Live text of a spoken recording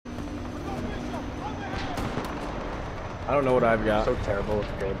I don't know what I've got. So terrible with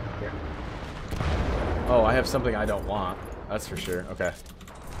grade here. Oh, I have something I don't want. That's for sure. Okay.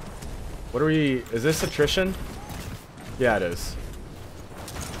 What are we... Is this attrition? Yeah, it is.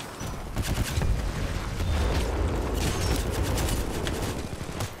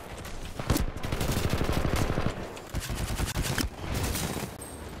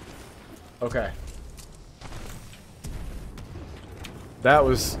 Okay. That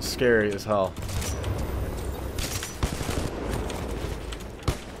was scary as hell.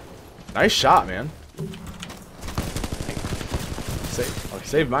 Nice shot, man.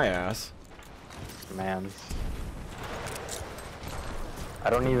 Saved my ass. Man. I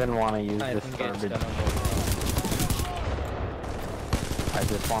don't even want to use this garbage. I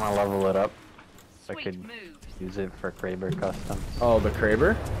just want to level it up so I could use it for Kraber customs. Oh, the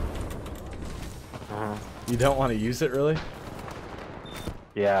Kraber? You don't want to use it, really?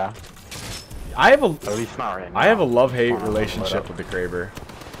 Yeah. I have a at least not right now. I have a love-hate relationship with the Kraber.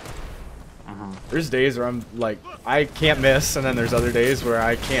 There's days where I'm like, I can't miss, and then there's other days where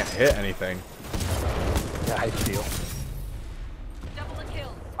I can't hit anything. Yeah, I feel.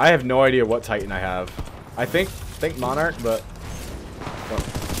 I have no idea what Titan I have. I think Monarch, but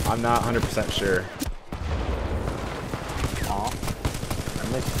I'm not 100% sure.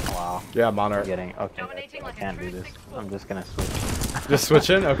 Wow. Yeah, Monarch. Okay, I can't do this. I'm just gonna switch. Just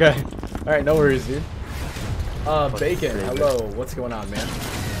switching? Okay. Alright, no worries, dude. Bacon, hello. What's going on, man?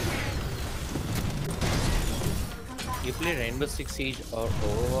 You play Rainbow Six Siege or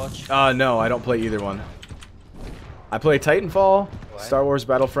Overwatch? No, I don't play either one. I play Titanfall, Star Wars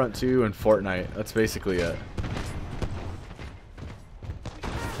Battlefront 2, and Fortnite. That's basically it.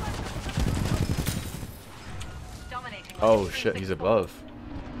 Oh shit, he's above.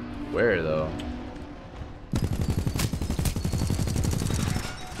 Where though?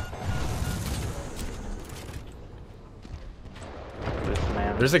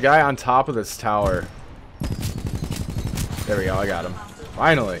 There's a guy on top of this tower. There we go, I got him.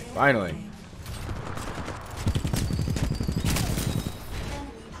 Finally, finally.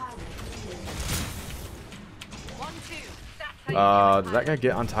 Did that guy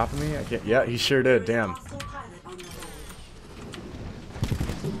get on top of me? I can't. Yeah, he sure did. Damn.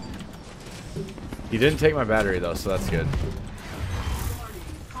 He didn't take my battery though, so that's good.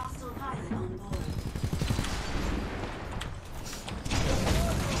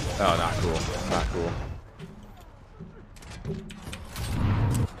 Oh, not cool. Not cool.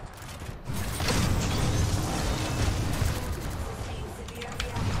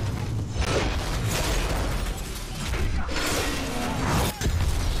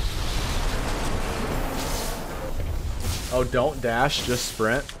 Oh, don't dash, just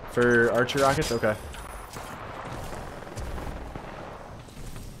sprint for archer rockets? Okay.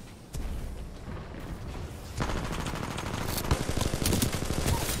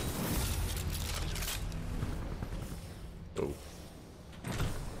 Oh.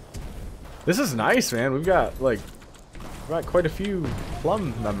 This is nice, man. We've got quite a few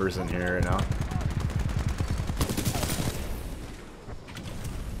Plum members in here right now.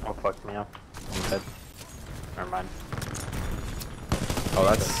 Oh, fuck me up. I'm dead. Never mind. Oh,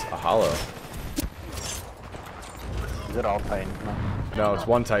 that's a hollow. Is it all Titans now? No, it's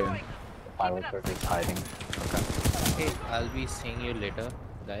one Titan. I was just hiding. Okay. Okay, I'll be seeing you later,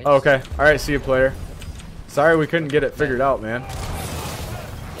 guys. Oh, okay. Alright, see you, player. Sorry we couldn't get it figured out, man.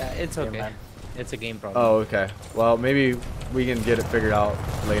 Yeah, it's okay. man. It's a game problem. Oh, okay. Well, maybe we can get it figured out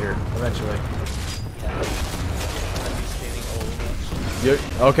later, eventually. Yeah. I'll be streaming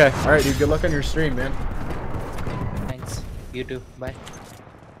Overwatch. Okay. Alright, dude. Good luck on your stream, man. Thanks. You too. Bye.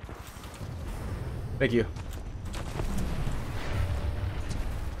 Thank you.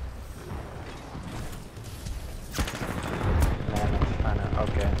 Man, I'm trying to.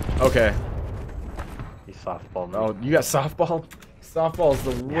 Okay. Okay. He softballed me. Oh, you got softball? Softball's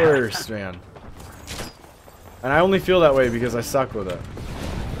the worst, man. And I only feel that way because I suck with it.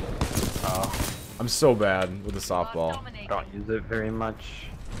 Oh. I'm so bad with the softball. I don't use it very much.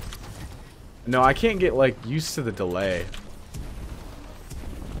 No, I can't get like used to the delay.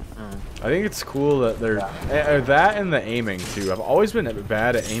 I think it's cool that they're that and the aiming too. I've always been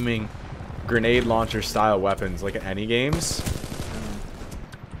bad at aiming grenade launcher style weapons like at any games.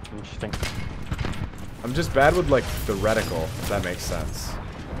 Interesting. I'm just bad with like the reticle, if that makes sense.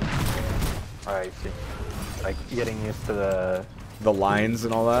 Alright, see. Like getting used to the lines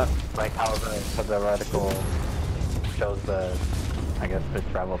and all that. Like how the reticle shows the, I guess, the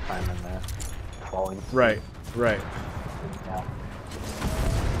travel time and the falling speed. Right, right. Yeah.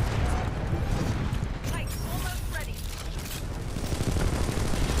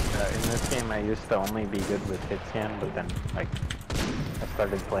 in this game I used to only be good with hit scan, but then like I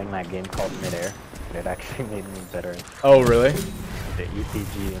started playing that game called Midair, and it actually made me better. Oh, really? The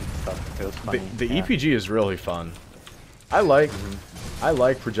EPG and stuff. It was funny. The EPG is really fun. I like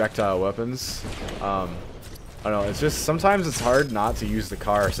projectile weapons. I don't know. It's just sometimes it's hard not to use the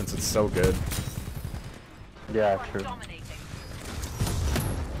CAR since it's so good. Yeah, true.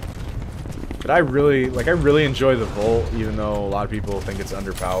 But I really enjoy the Volt, even though a lot of people think it's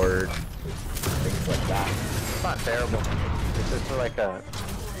underpowered. Things like that. It's not terrible. It's just like a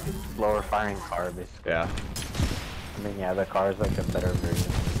slower firing CAR, basically. Yeah. I mean, yeah, the CAR is like a better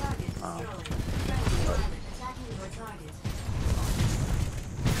version.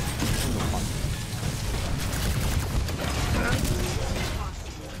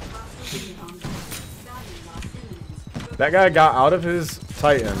 That guy got out of his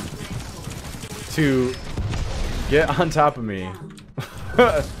Titan to get on top of me.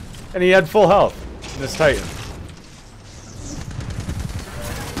 And he had full health in his Titan.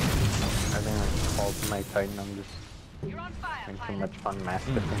 I think I called my Titan. I'm just having too much fun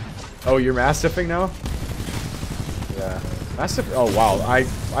mastiffing. Oh, you're mastiffing now? Yeah. Mastiff. Oh wow. I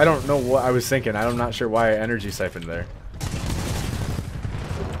don't know what I was thinking. I'm not sure why I energy siphoned there.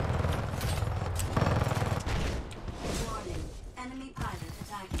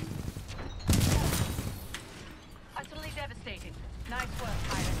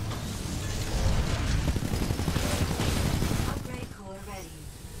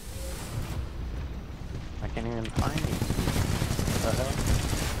 I can't even find you. What the hell?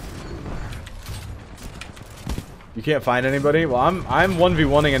 You can't find anybody? Well, I'm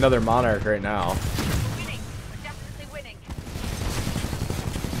 1v1ing another Monarch right now. Winning. We're definitely winning.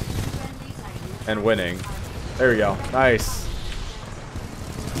 And winning. There we go. Nice.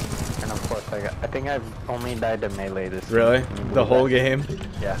 And of course, I think I've only died to melee this Really? game. The whole game?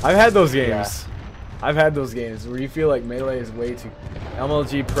 Yeah. I've had those games. Yeah. I've had those games where you feel like melee is way too...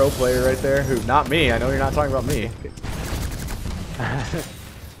 MLG pro player right there who... Not me. I know you're not talking about me.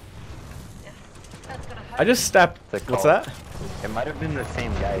 I just stepped... What's that? It might have been the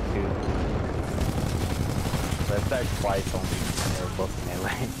same guy too. But I've died twice only. They were both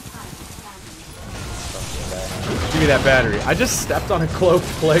melee. Give me that battery. I just stepped on a cloaked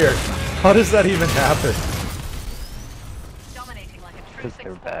player. How does that even happen? Dominating like a Because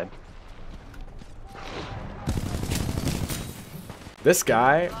they're bad. This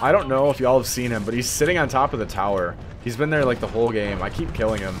guy, I don't know if y'all have seen him, but he's sitting on top of the tower. He's been there like the whole game. I keep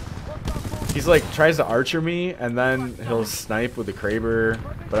killing him. He's like, tries to archer me, and then he'll snipe with the Kraber,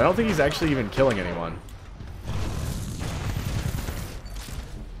 but I don't think he's actually even killing anyone.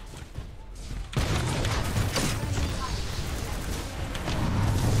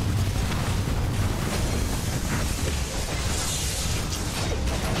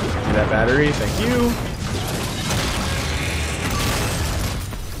 Give me that battery, thank you.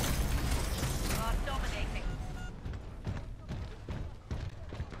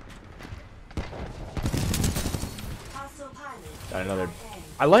 Got another.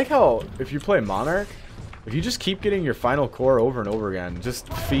 I like how if you play Monarch, if you just keep getting your final core over and over again, it just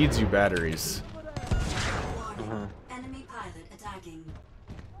feeds you batteries. Enemy pilot attacking.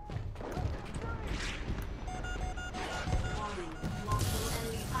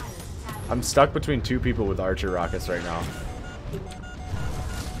 I'm stuck between two people with archer rockets right now.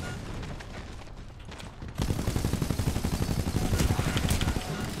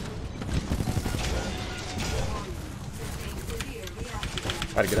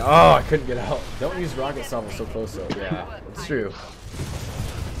 Gotta get out. Oh, I couldn't get out. Don't use rocket salvo so close though. Yeah, it's true.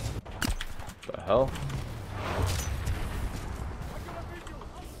 What the hell?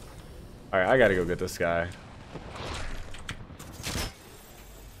 Alright, I gotta go get this guy.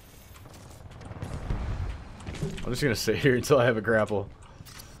 I'm just gonna sit here until I have a grapple.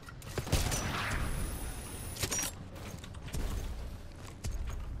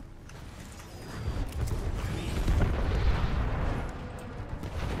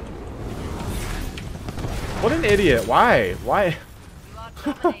 What an idiot. Why? Why?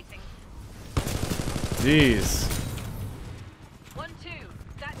 Jeez. 1-2.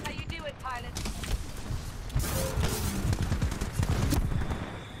 That's how you do it, pilot.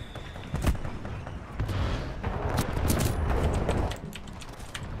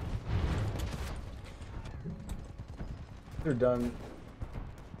 They're done.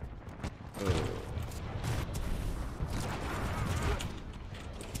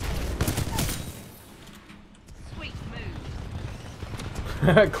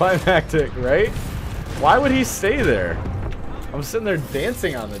 Climactic, right? Why would he stay there? I'm sitting there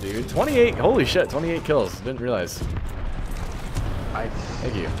dancing on the dude. 28, holy shit, 28 kills. Didn't realize. Nice.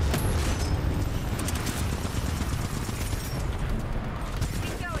 Thank you.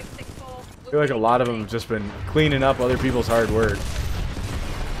 Keep going, 6-4. I feel like a lot of them have just been cleaning up other people's hard work.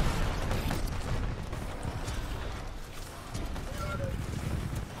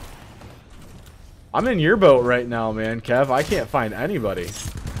 I'm in your boat right now, man, Kev. I can't find anybody.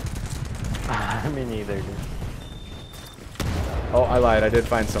 Me neither, dude. Oh, I lied. I did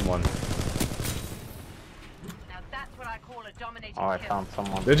find someone. Now that's what I call a dominating Oh, I kill. found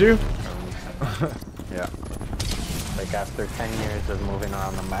someone. Did you? Yeah. Like after 10 years of moving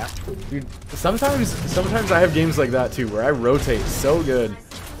around the map. Dude, sometimes I have games like that too, where I rotate so good,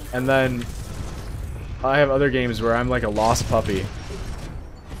 and then I have other games where I'm like a lost puppy.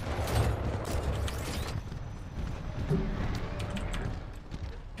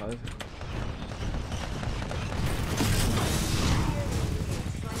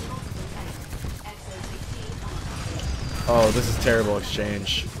 Oh, this is terrible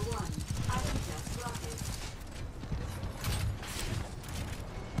exchange.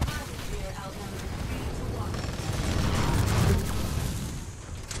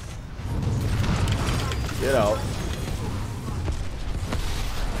 Get out.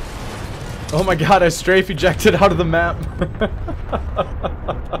 Oh my god, I strafe ejected out of the map.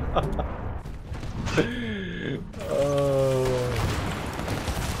 Oh.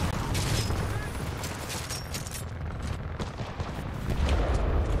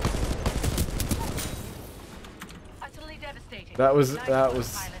 Utterly devastating. That was Nice work,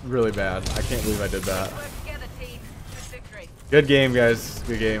 pilot. really bad. I can't believe I did that. Work together, team. Good victory. Good game, guys.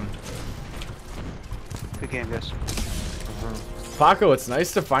 Good game. Good game, guys. Paco, it's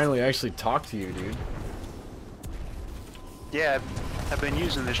nice to finally actually talk to you, dude. Yeah, I've been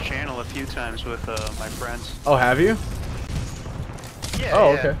using this channel a few times with my friends. Oh, have you? Yeah,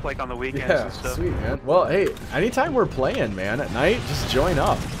 Oh, yeah, okay. like on the weekends Yeah, and stuff. sweet, man. Well, hey, anytime we're playing, man, at night, just join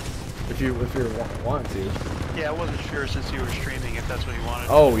up if you want to. Yeah, I wasn't sure since you were streaming if that's what you wanted.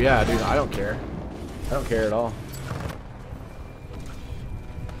 Oh yeah, dude, I don't care. I don't care at all.